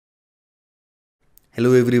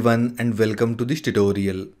Hello everyone and welcome to this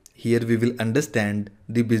tutorial. Here we will understand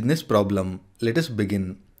the business problem. Let us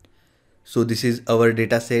begin. So this is our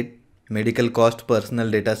dataset, medical cost personal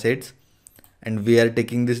datasets, and we are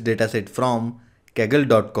taking this dataset from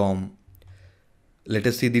kaggle.com. Let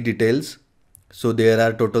us see the details. So there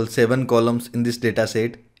are total 7 columns in this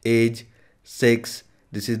dataset: age, sex,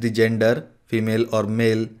 this is the gender, female or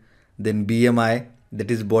male, then BMI, that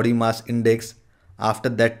is body mass index, after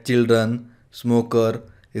that children, smoker,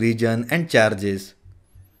 region and charges.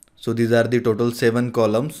 So these are the total 7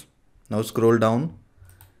 columns. Now scroll down,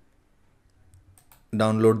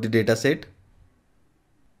 download the dataset.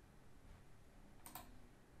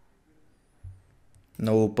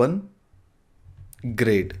 Now open.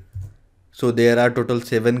 Great. So there are total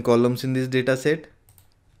 7 columns in this dataset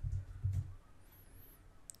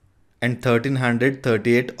and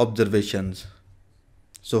 1338 observations.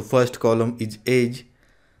 So first column is age,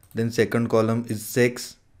 then second column is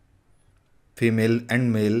sex, female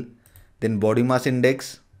and male, then body mass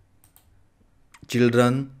index,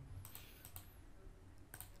 children,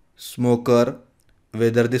 smoker,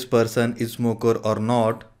 whether this person is smoker or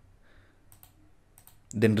not,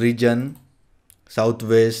 then region,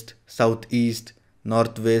 southwest, southeast,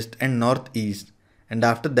 northwest and northeast, and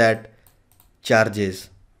after that charges.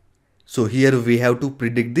 So here we have to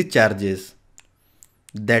predict the charges.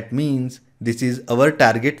 That means this is our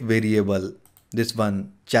target variable, this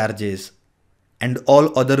one, charges, and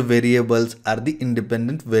all other variables are the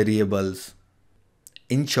independent variables.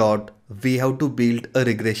 In short, we have to build a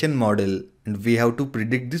regression model and we have to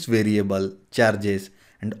predict this variable, charges,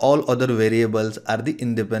 and all other variables are the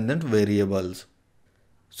independent variables.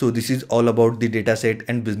 So this is all about the dataset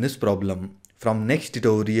and business problem. From next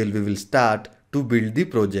tutorial we will start to build the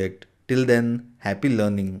project. Till then, happy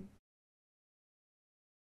learning.